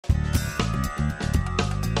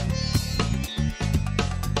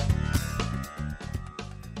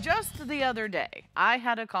Just the other day, I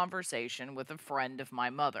had a conversation with a friend of my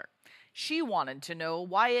mother. She wanted to know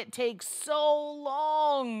why it takes so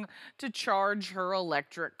long to charge her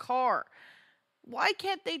electric car. Why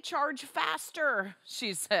can't they charge faster?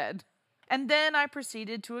 She said. And then I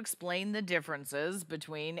proceeded to explain the differences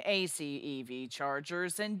between AC EV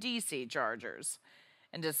chargers and DC chargers.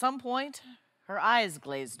 And at some point, her eyes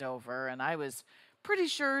glazed over, and I was pretty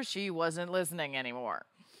sure she wasn't listening anymore.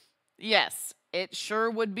 Yes, it sure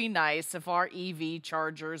would be nice if our EV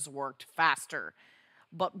chargers worked faster.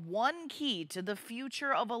 But one key to the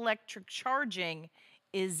future of electric charging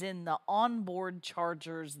is in the onboard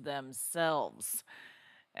chargers themselves.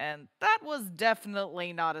 And that was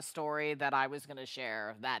definitely not a story that I was going to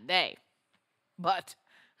share that day. But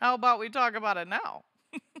how about we talk about it now?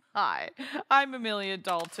 Hi, I'm Amelia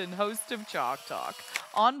Dalton, host of Chalk Talk.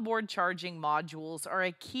 Onboard charging modules are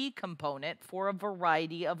a key component for a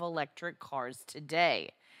variety of electric cars today,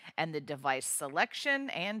 and the device selection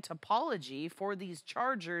and topology for these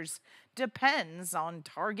chargers depends on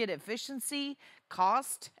target efficiency,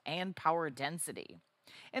 cost, and power density.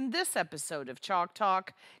 In this episode of Chalk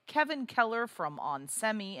Talk, Kevin Keller from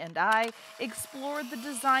onsemi and I explored the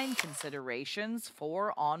design considerations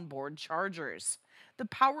for onboard chargers, the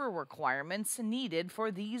power requirements needed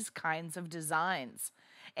for these kinds of designs,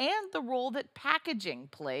 and the role that packaging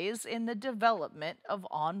plays in the development of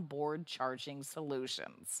onboard charging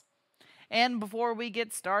solutions. And before we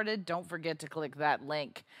get started, don't forget to click that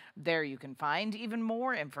link. There you can find even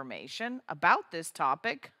more information about this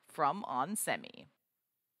topic from onsemi.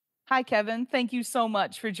 Hi, Kevin. Thank you so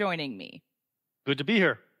much for joining me. Good to be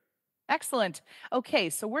here. Excellent. Okay,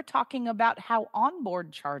 so we're talking about how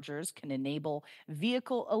onboard chargers can enable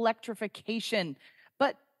vehicle electrification.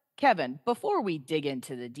 But, Kevin, before we dig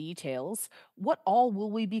into the details, what all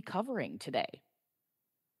will we be covering today?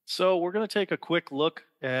 So, we're going to take a quick look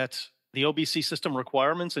at the OBC system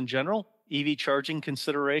requirements in general, EV charging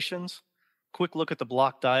considerations, quick look at the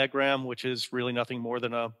block diagram, which is really nothing more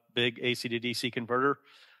than a big AC to DC converter,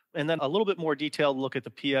 and then a little bit more detailed look at the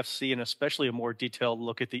PFC and especially a more detailed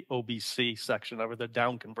look at the OBC section of the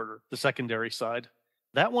down converter, the secondary side.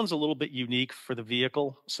 That one's a little bit unique for the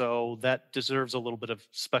vehicle, so that deserves a little bit of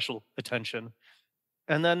special attention.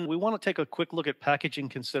 And then we want to take a quick look at packaging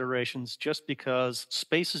considerations just because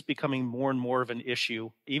space is becoming more and more of an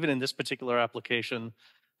issue. Even in this particular application,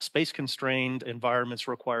 space constrained environments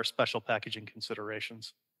require special packaging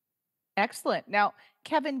considerations. Excellent. Now,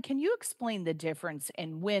 Kevin, can you explain the difference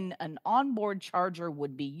in when an onboard charger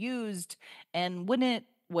would be used and when it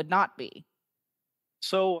would not be?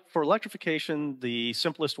 So, for electrification, the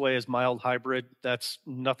simplest way is mild hybrid. That's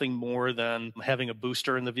nothing more than having a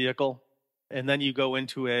booster in the vehicle. And then you go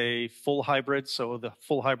into a full hybrid. So, the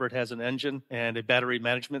full hybrid has an engine and a battery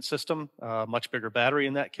management system, a much bigger battery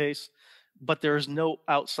in that case. But there is no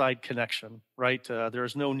outside connection, right? There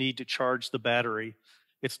is no need to charge the battery.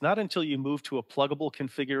 It's not until you move to a pluggable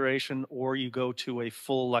configuration or you go to a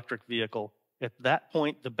full electric vehicle. At that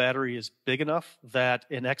point, the battery is big enough that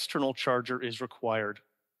an external charger is required.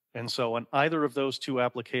 And so, on either of those two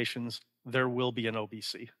applications, there will be an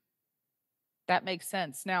OBC. That makes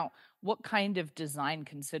sense. Now, what kind of design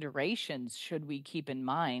considerations should we keep in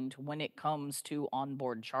mind when it comes to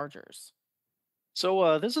onboard chargers?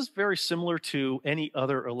 So, this is very similar to any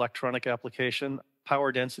other electronic application.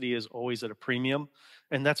 Power density is always at a premium,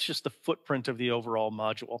 and that's just the footprint of the overall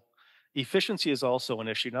module. Efficiency is also an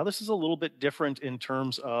issue. Now, this is a little bit different in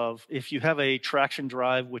terms of if you have a traction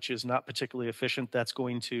drive, which is not particularly efficient, that's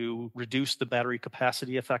going to reduce the battery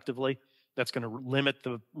capacity effectively. That's going to limit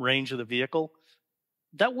the range of the vehicle.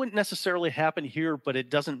 That wouldn't necessarily happen here, but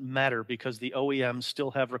it doesn't matter because the OEMs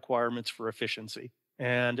still have requirements for efficiency.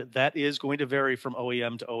 And that is going to vary from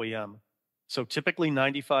OEM to OEM. So typically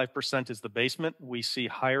 95% is the basement. We see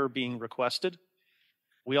higher being requested.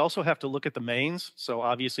 We also have to look at the mains. So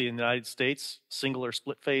obviously in the United States, single or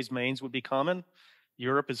split phase mains would be common.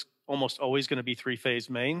 Europe is almost always going to be three-phase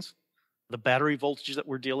mains. The battery voltages that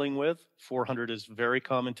we're dealing with, 400 is very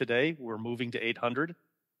common today. We're moving to 800.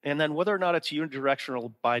 And then whether or not it's unidirectional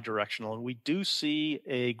or bidirectional, and we do see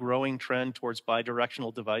a growing trend towards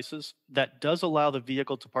bidirectional devices that does allow the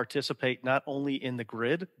vehicle to participate not only in the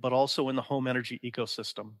grid, but also in the home energy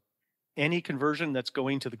ecosystem. Any conversion that's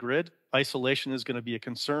going to the grid, isolation is going to be a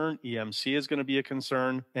concern, EMC is going to be a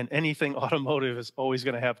concern, and anything automotive is always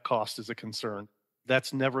going to have cost as a concern.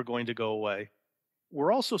 That's never going to go away.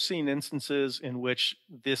 We're also seeing instances in which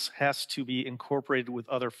this has to be incorporated with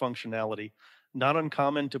other functionality. Not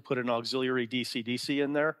uncommon to put an auxiliary DC-DC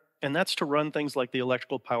in there, and that's to run things like the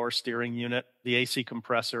electrical power steering unit, the AC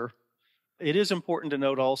compressor, It is important to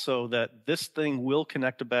note also that this thing will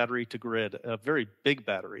connect a battery to grid, a very big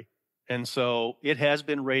battery. And so it has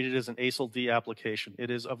been rated as an ASIL D application. It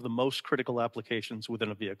is of the most critical applications within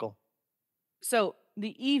a vehicle. So,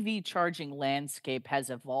 the EV charging landscape has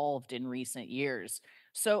evolved in recent years.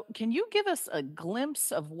 So, can you give us a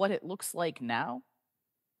glimpse of what it looks like now?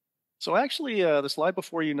 So actually, the slide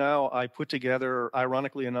before you now, I put together,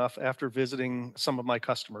 ironically enough, after visiting some of my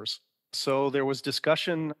customers. So there was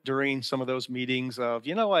discussion during some of those meetings of,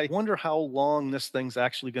 I wonder how long this thing's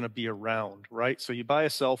actually going to be around, right? So you buy a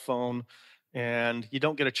cell phone and you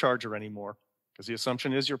don't get a charger anymore because the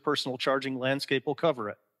assumption is your personal charging landscape will cover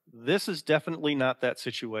it. This is definitely not that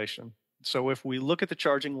situation. So if we look at the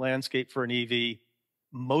charging landscape for an EV,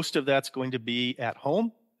 most of that's going to be at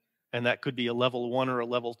home, and that could be a level 1 or a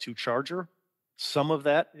level 2 charger. Some of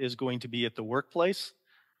that is going to be at the workplace.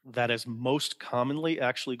 That is most commonly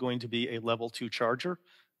actually going to be a level 2 charger.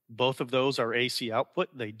 Both of those are AC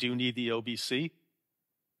output. They do need the OBC.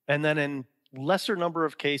 And then in lesser number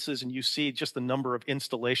of cases, and you see just the number of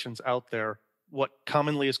installations out there, what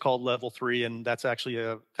commonly is called level 3, and that's actually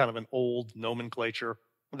a kind of an old nomenclature,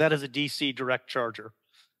 that is a DC direct charger.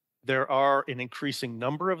 There are an increasing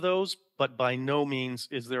number of those, but by no means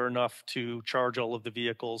is there enough to charge all of the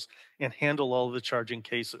vehicles and handle all of the charging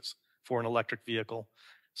cases for an electric vehicle.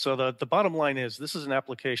 So the bottom line is this is an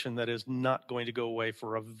application that is not going to go away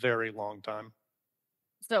for a very long time.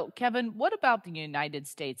 So, Kevin, what about the United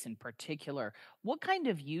States in particular? What kind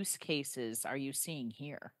of use cases are you seeing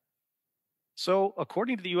here? So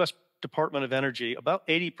according to the US Department of Energy, about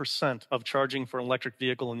 80% of charging for an electric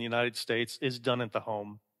vehicle in the United States is done at the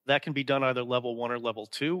home. That can be done either level 1 or level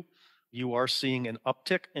 2. You are seeing an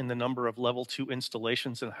uptick in the number of level 2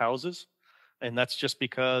 installations in houses. And that's just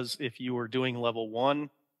because if you were doing level 1,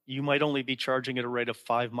 you might only be charging at a rate of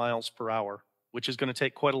 5 miles per hour, which is going to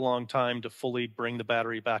take quite a long time to fully bring the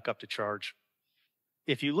battery back up to charge.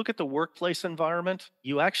 If you look at the workplace environment,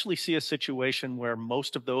 you actually see a situation where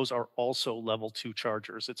most of those are also level 2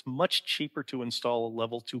 chargers. It's much cheaper to install a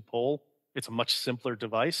level 2 pole. It's a much simpler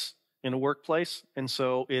device in a workplace. And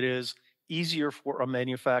so it is easier for a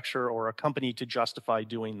manufacturer or a company to justify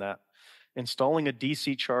doing that. Installing a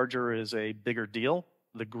DC charger is a bigger deal.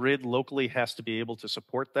 The grid locally has to be able to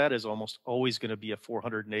support that, is almost always going to be a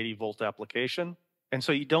 480 volt application. And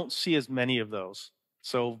so you don't see as many of those.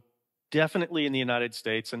 So definitely in the United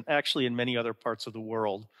States and actually in many other parts of the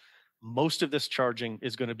world, most of this charging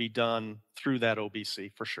is going to be done through that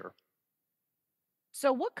OBC for sure.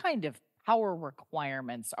 So, what kind of power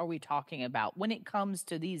requirements are we talking about when it comes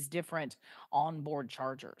to these different onboard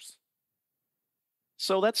chargers?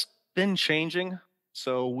 So that's been changing.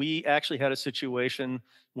 So we actually had a situation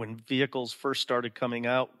when vehicles first started coming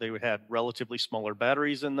out, they had relatively smaller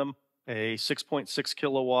batteries in them. A 6.6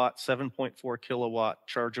 kilowatt, 7.4 kilowatt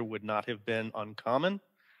charger would not have been uncommon.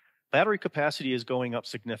 Battery capacity is going up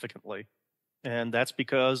significantly. And that's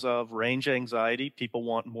because of range anxiety. People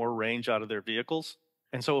want more range out of their vehicles.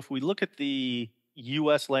 And so if we look at the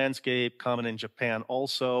US landscape, common in Japan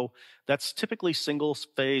also, that's typically single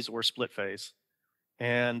phase or split phase.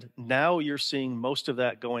 And now you're seeing most of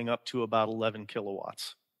that going up to about 11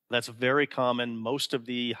 kilowatts. That's very common. Most of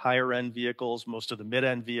the higher end vehicles, most of the mid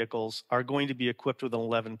end vehicles are going to be equipped with an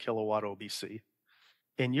 11 kilowatt OBC.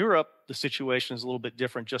 In Europe, the situation is a little bit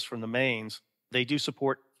different just from the mains. They do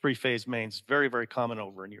support three phase mains, very, very common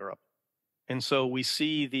over in Europe. And so we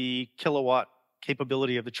see the kilowatt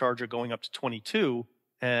capability of the charger going up to 22,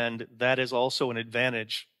 and that is also an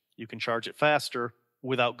advantage. You can charge it faster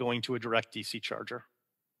without going to a direct DC charger.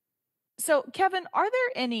 So, Kevin, are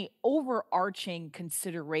there any overarching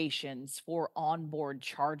considerations for onboard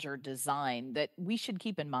charger design that we should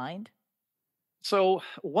keep in mind? So,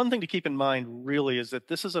 one thing to keep in mind really is that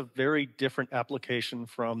this is a very different application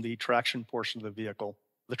from the traction portion of the vehicle.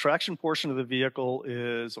 The traction portion of the vehicle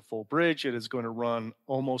is a full bridge. It is going to run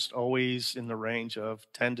almost always in the range of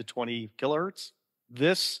 10 to 20 kilohertz.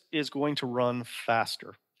 This is going to run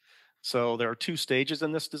faster. So there are two stages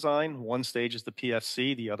in this design. One stage is the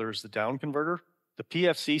PFC, the other is the down converter. The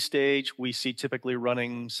PFC stage we see typically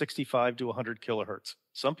running 65 to 100 kilohertz.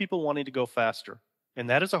 Some people wanting to go faster, and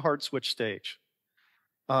that is a hard switch stage.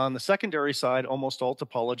 On the secondary side, almost all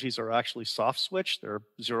topologies are actually soft switch. They're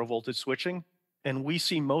zero voltage switching. And we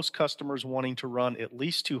see most customers wanting to run at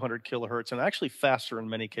least 200 kilohertz and actually faster in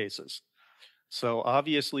many cases. So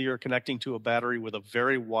obviously you're connecting to a battery with a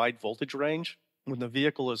very wide voltage range. When the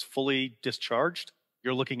vehicle is fully discharged,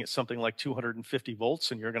 you're looking at something like 250 volts,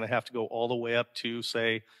 and you're going to have to go all the way up to,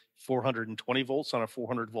 say, 420 volts on a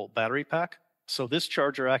 400 volt battery pack. So this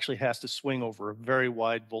charger actually has to swing over a very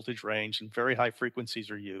wide voltage range, and very high frequencies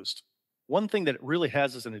are used. One thing that it really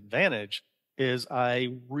has as an advantage is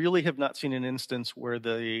I really have not seen an instance where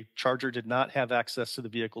the charger did not have access to the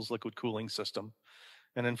vehicle's liquid cooling system.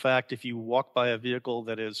 And in fact, if you walk by a vehicle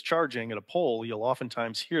that is charging at a pole, you'll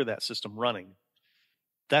oftentimes hear that system running.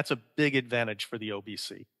 That's a big advantage for the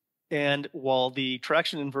OBC. And while the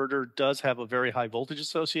traction inverter does have a very high voltage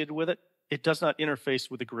associated with it, it does not interface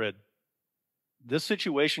with the grid. This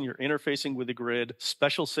situation, you're interfacing with the grid,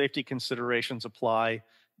 special safety considerations apply.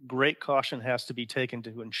 Great caution has to be taken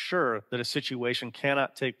to ensure that a situation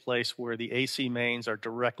cannot take place where the AC mains are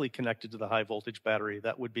directly connected to the high voltage battery.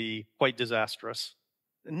 That would be quite disastrous.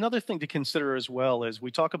 Another thing to consider as well is we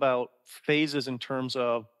talk about phases in terms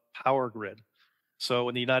of power grid. So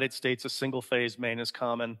in the United States, a single phase main is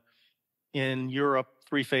common. In Europe,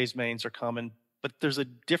 three-phase mains are common, but there's a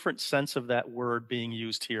different sense of that word being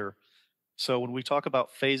used here. So when we talk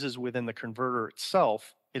about phases within the converter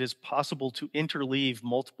itself, it is possible to interleave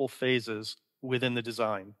multiple phases within the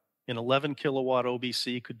design. An 11 kilowatt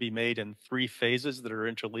OBC could be made in 3 phases that are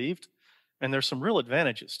interleaved, and there's some real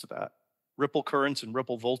advantages to that. Ripple currents and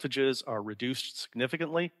ripple voltages are reduced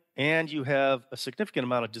significantly, and you have a significant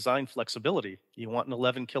amount of design flexibility. You want an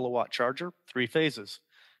 11 kilowatt charger, 3 phases.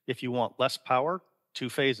 If you want less power, 2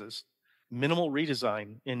 phases. Minimal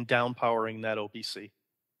redesign in downpowering that OBC.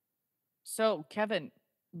 So, Kevin,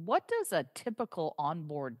 what does a typical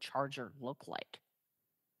onboard charger look like?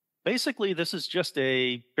 Basically, this is just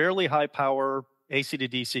a fairly high power AC to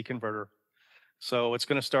DC converter. So it's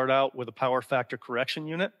going to start out with a power factor correction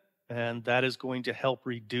unit, and that is going to help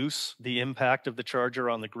reduce the impact of the charger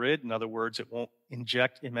on the grid. In other words, it won't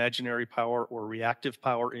inject imaginary power or reactive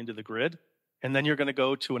power into the grid. And then you're going to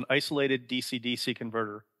go to an isolated DC-DC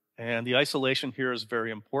converter. And the isolation here is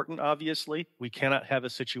very important, obviously. We cannot have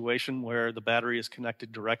a situation where the battery is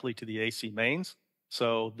connected directly to the AC mains.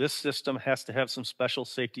 So this system has to have some special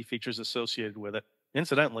safety features associated with it.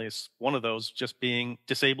 Incidentally, it's one of those just being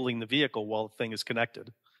disabling the vehicle while the thing is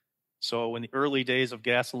connected. So in the early days of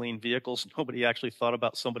gasoline vehicles, nobody actually thought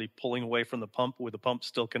about somebody pulling away from the pump with the pump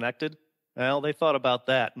still connected. Well, they thought about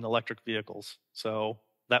that in electric vehicles. So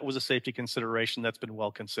that was a safety consideration that's been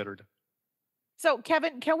well considered. So,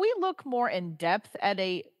 Kevin, can we look more in depth at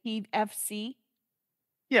a PFC?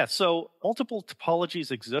 Yeah, so multiple topologies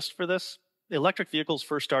exist for this. The electric vehicles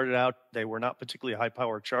first started out, they were not particularly high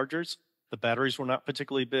power chargers. The batteries were not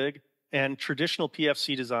particularly big. And traditional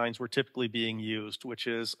PFC designs were typically being used, which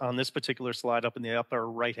is on this particular slide up in the upper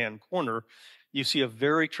right-hand corner, you see a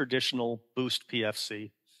very traditional boost PFC.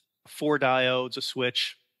 4 diodes, a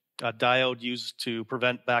switch, a diode used to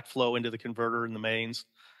prevent backflow into the converter in the mains.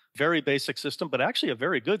 Very basic system, but actually a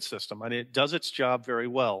very good system. I mean, it does its job very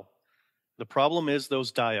well. The problem is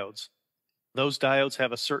those diodes. Those diodes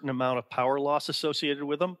have a certain amount of power loss associated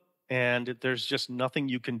with them, and there's just nothing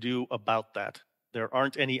you can do about that. There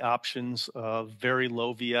aren't any options of very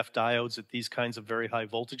low VF diodes at these kinds of very high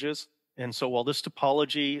voltages. And so while this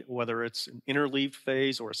topology, whether it's an interleaved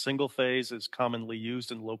phase or a single phase, is commonly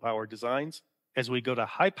used in low power designs, as we go to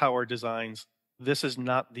high power designs, this is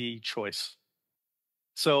not the choice.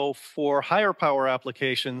 So for higher power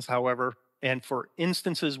applications, however, and for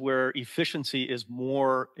instances where efficiency is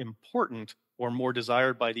more important or more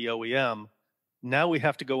desired by the OEM, now we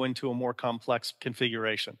have to go into a more complex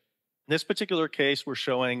configuration. In this particular case, we're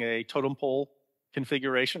showing a totem pole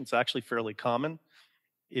configuration. It's actually fairly common.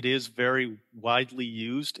 It is very widely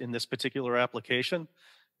used in this particular application,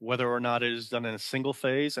 whether or not it is done in a single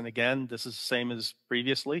phase. And again, this is the same as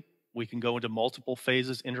previously. We can go into multiple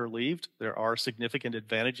phases interleaved. There are significant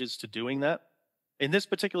advantages to doing that. In this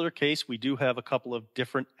particular case, we do have a couple of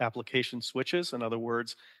different application switches. In other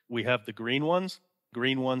words, we have the green ones.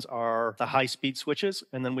 Green ones are the high-speed switches,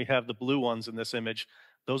 and then we have the blue ones in this image.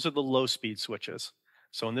 Those are the low-speed switches.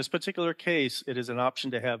 So in this particular case, it is an option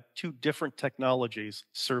to have 2 different technologies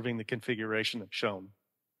serving the configuration shown.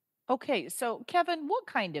 Okay, so Kevin, what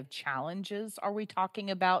kind of challenges are we talking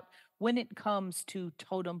about when it comes to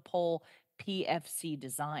totem pole PFC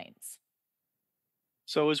designs?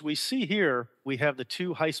 So as we see here, we have the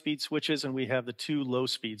 2 high-speed switches and we have the 2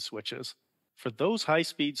 low-speed switches. For those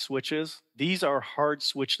high-speed switches, these are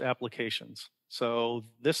hard-switched applications. So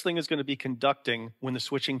this thing is going to be conducting when the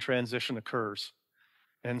switching transition occurs.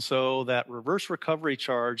 And so that reverse recovery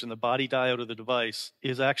charge in the body diode of the device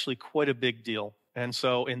is actually quite a big deal. And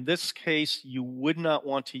so in this case, you would not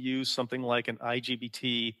want to use something like an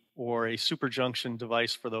IGBT or a superjunction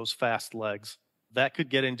device for those fast legs. That could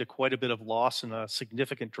get into quite a bit of loss and a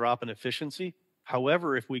significant drop in efficiency.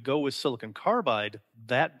 However, if we go with silicon carbide,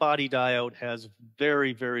 that body diode has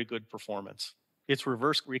very, very good performance. Its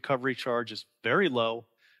reverse recovery charge is very low.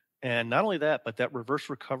 And not only that, but that reverse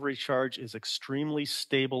recovery charge is extremely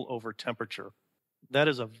stable over temperature. That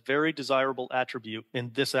is a very desirable attribute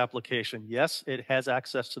in this application. Yes, it has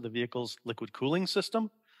access to the vehicle's liquid cooling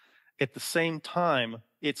system. At the same time,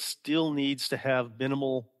 it still needs to have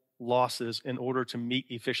minimal losses in order to meet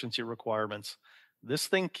efficiency requirements. This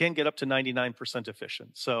thing can get up to 99%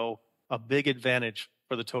 efficient, so a big advantage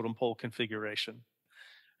for the totem pole configuration.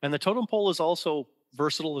 And the totem pole is also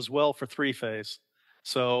versatile as well for three phase.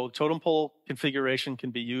 So totem pole configuration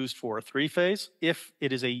can be used for three phase. If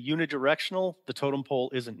it is a unidirectional, the totem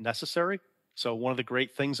pole isn't necessary. So one of the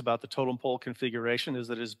great things about the totem pole configuration is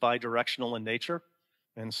that it is bidirectional in nature.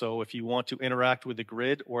 And so if you want to interact with the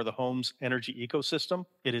grid or the home's energy ecosystem,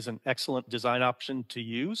 it is an excellent design option to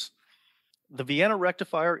use. The Vienna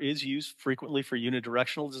rectifier is used frequently for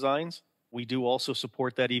unidirectional designs. We do also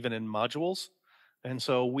support that even in modules. And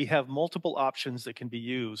so we have multiple options that can be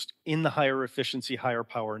used in the higher efficiency, higher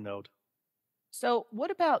power node. So,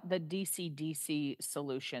 what about the DC-DC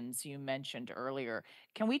solutions you mentioned earlier?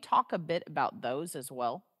 Can we talk a bit about those as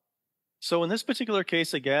well? So in this particular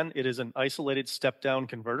case, again, it is an isolated step down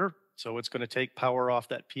converter. So it's going to take power off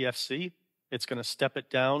that PFC. It's going to step it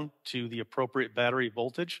down to the appropriate battery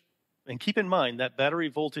voltage. And keep in mind that battery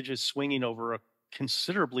voltage is swinging over a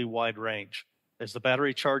considerably wide range. As the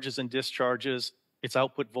battery charges and discharges, its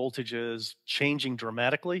output voltage is changing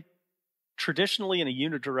dramatically. Traditionally, in a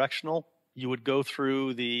unidirectional, you would go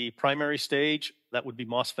through the primary stage, that would be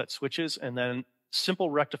MOSFET switches, and then simple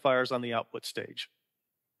rectifiers on the output stage.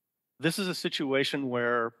 This is a situation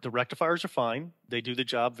where the rectifiers are fine. They do the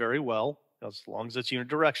job very well, as long as it's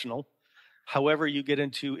unidirectional. However, you get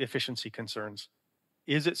into efficiency concerns.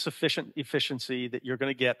 Is it sufficient efficiency that you're going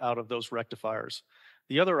to get out of those rectifiers?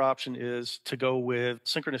 The other option is to go with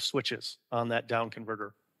synchronous switches on that down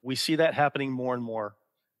converter. We see that happening more and more.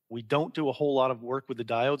 We don't do a whole lot of work with the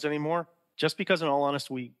diodes anymore, just because, in all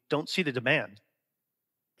honesty, we don't see the demand.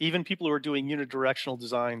 Even people who are doing unidirectional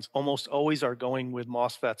designs almost always are going with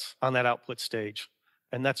MOSFETs on that output stage.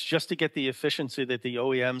 And that's just to get the efficiency that the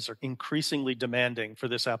OEMs are increasingly demanding for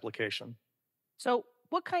this application. So,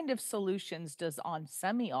 what kind of solutions does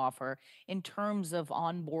onsemi offer in terms of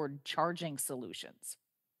onboard charging solutions?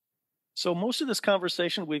 So, most of this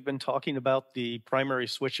conversation, we've been talking about the primary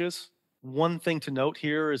switches. One thing to note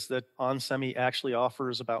here is that onsemi actually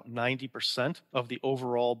offers about 90% of the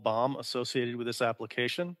overall BOM associated with this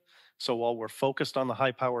application. So, while we're focused on the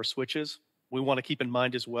high power switches, we want to keep in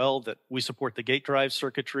mind as well that we support the gate drive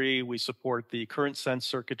circuitry, we support the current sense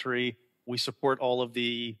circuitry, we support all of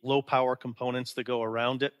the low power components that go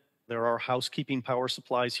around it. There are housekeeping power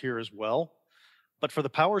supplies here as well. But for the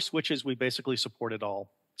power switches, we basically support it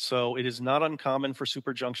all. So it is not uncommon for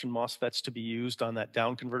superjunction MOSFETs to be used on that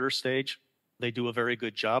down converter stage. They do a very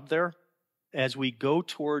good job there. As we go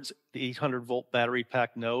towards the 800-volt battery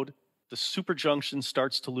pack node, the superjunction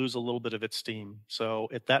starts to lose a little bit of its steam. So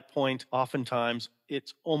at that point, oftentimes,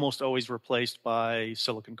 it's almost always replaced by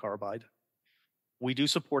silicon carbide. We do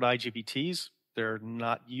support IGBTs. They're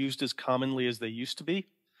not used as commonly as they used to be,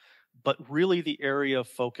 but really the area of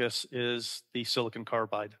focus is the silicon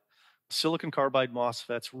carbide. Silicon carbide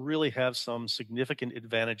MOSFETs really have some significant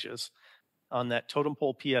advantages. On that totem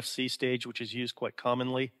pole PFC stage, which is used quite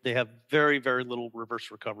commonly, they have very, very little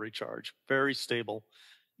reverse recovery charge, very stable.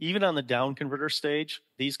 Even on the down converter stage,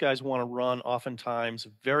 these guys want to run oftentimes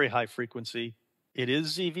very high frequency. It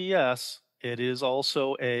is ZVS. It is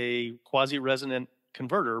also a quasi-resonant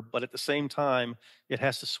converter, but at the same time, it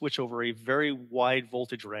has to switch over a very wide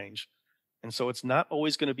voltage range. And so it's not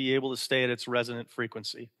always going to be able to stay at its resonant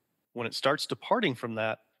frequency. When it starts departing from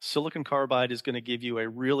that, silicon carbide is going to give you a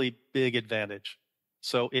really big advantage.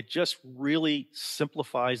 So it just really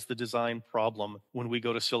simplifies the design problem when we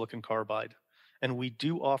go to silicon carbide. And we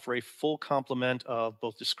do offer a full complement of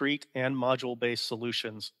both discrete and module-based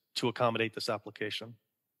solutions to accommodate this application.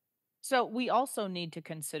 So, we also need to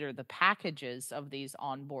consider the packages of these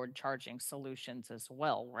onboard charging solutions as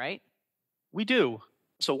well, right? We do.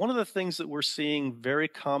 So, one of the things that we're seeing very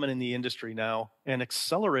common in the industry now and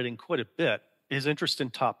accelerating quite a bit is interest in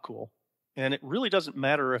top cool. And it really doesn't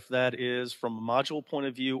matter if that is from a module point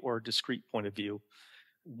of view or a discrete point of view.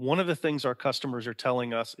 One of the things our customers are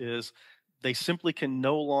telling us is they simply can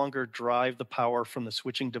no longer drive the power from the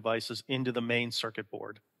switching devices into the main circuit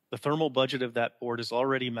board. The thermal budget of that board is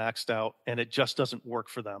already maxed out and it just doesn't work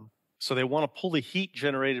for them. So they want to pull the heat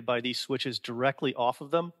generated by these switches directly off of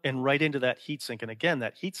them and right into that heatsink. And again,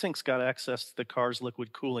 that heatsink's got access to the car's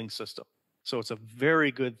liquid cooling system. So it's a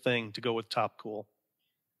very good thing to go with top cool.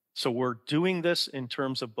 So we're doing this in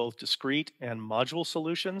terms of both discrete and module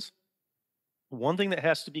solutions. One thing that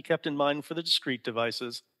has to be kept in mind for the discrete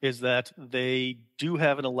devices is that they do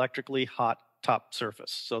have an electrically hot top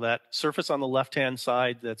surface. So that surface on the left-hand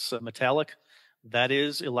side that's metallic, that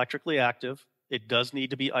is electrically active. It does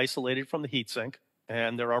need to be isolated from the heatsink.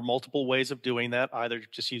 And there are multiple ways of doing that, either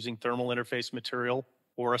just using thermal interface material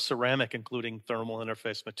or a ceramic including thermal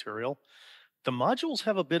interface material. The modules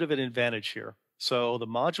have a bit of an advantage here. So the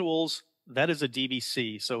modules, that is a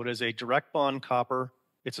DBC. So it is a direct bond copper.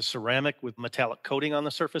 It's a ceramic with metallic coating on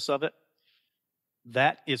the surface of it.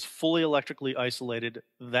 That is fully electrically isolated.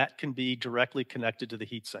 That can be directly connected to the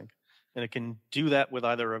heatsink. And it can do that with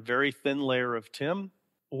either a very thin layer of tin,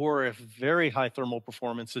 or if very high thermal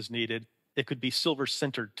performance is needed, it could be silver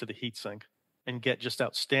sintered to the heatsink and get just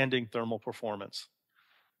outstanding thermal performance.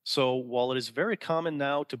 So while it is very common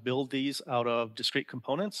now to build these out of discrete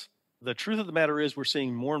components, the truth of the matter is we're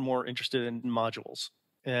seeing more and more interested in modules.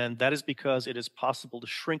 And that is because it is possible to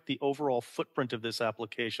shrink the overall footprint of this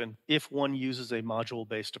application if one uses a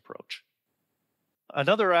module-based approach.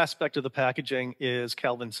 Another aspect of the packaging is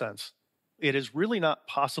Kelvin sense. It is really not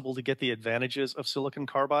possible to get the advantages of silicon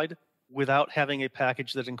carbide without having a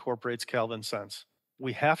package that incorporates Kelvin sense.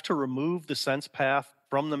 We have to remove the sense path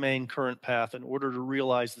from the main current path in order to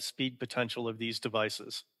realize the speed potential of these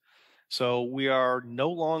devices. So we are no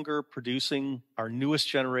longer producing our newest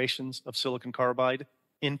generations of silicon carbide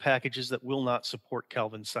in packages that will not support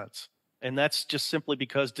Kelvin sense. And that's just simply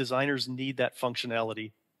because designers need that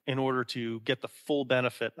functionality in order to get the full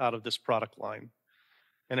benefit out of this product line.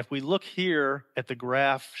 And if we look here at the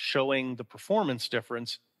graph showing the performance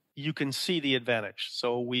difference, you can see the advantage.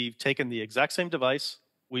 So we've taken the exact same device,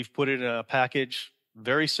 we've put it in a package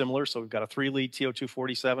very similar. So we've got a 3-lead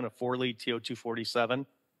TO247, a 4-lead TO247,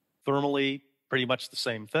 thermally pretty much the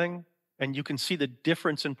same thing. And you can see the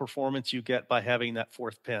difference in performance you get by having that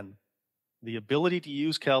fourth pin. The ability to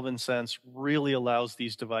use Kelvin sense really allows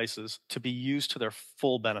these devices to be used to their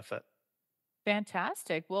full benefit.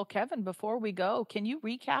 Fantastic. Well, Kevin, before we go, can you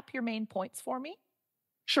recap your main points for me?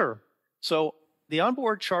 Sure. So the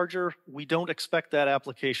onboard charger, we don't expect that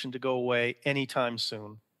application to go away anytime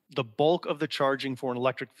soon. The bulk of the charging for an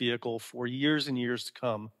electric vehicle for years and years to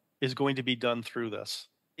come is going to be done through this.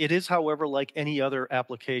 It is, however, like any other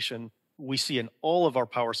application we see in all of our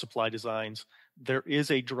power supply designs, there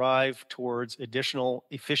is a drive towards additional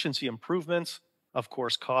efficiency improvements. Of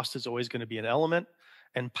course, cost is always going to be an element,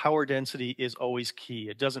 and power density is always key.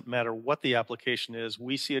 It doesn't matter what the application is.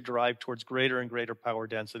 We see a drive towards greater and greater power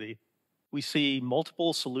density. We see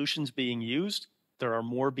multiple solutions being used. There are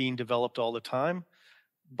more being developed all the time.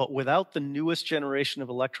 But without the newest generation of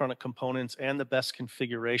electronic components and the best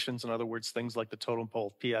configurations, in other words, things like the totem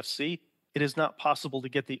pole PFC, it is not possible to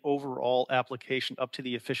get the overall application up to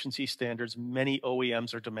the efficiency standards many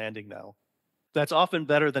OEMs are demanding now. That's often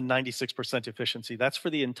better than 96% efficiency. That's for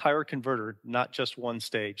the entire converter, not just one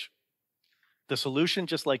stage. The solution,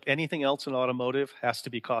 just like anything else in automotive, has to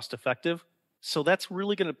be cost effective. So that's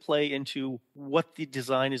really going to play into what the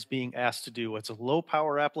design is being asked to do. It's a low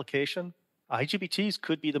power application. IGBTs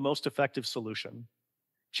could be the most effective solution.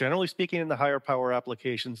 Generally speaking, in the higher power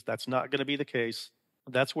applications, that's not going to be the case.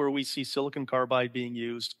 That's where we see silicon carbide being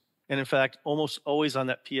used. And in fact, almost always on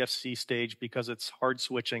that PFC stage, because it's hard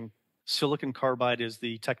switching, silicon carbide is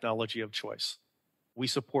the technology of choice. We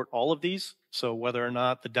support all of these. So whether or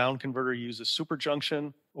not the down converter uses super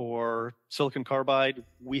junction or silicon carbide,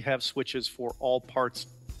 we have switches for all parts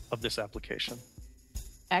of this application.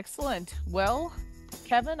 Excellent. Well,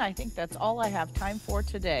 Kevin, I think that's all I have time for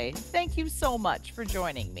today. Thank you so much for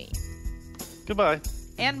joining me. Goodbye.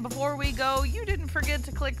 And before we go, you didn't forget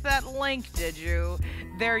to click that link, did you?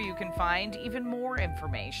 There you can find even more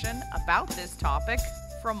information about this topic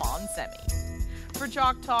from onsemi. For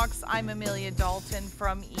Chalk Talks, I'm Amelia Dalton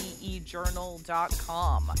from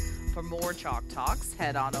eejournal.com. For more Chalk Talks,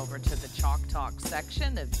 head on over to the Chalk Talk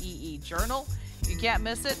section of EE Journal. You can't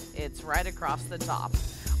miss it, it's right across the top.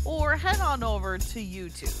 Or head on over to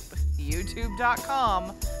YouTube,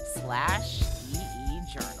 youtube.com/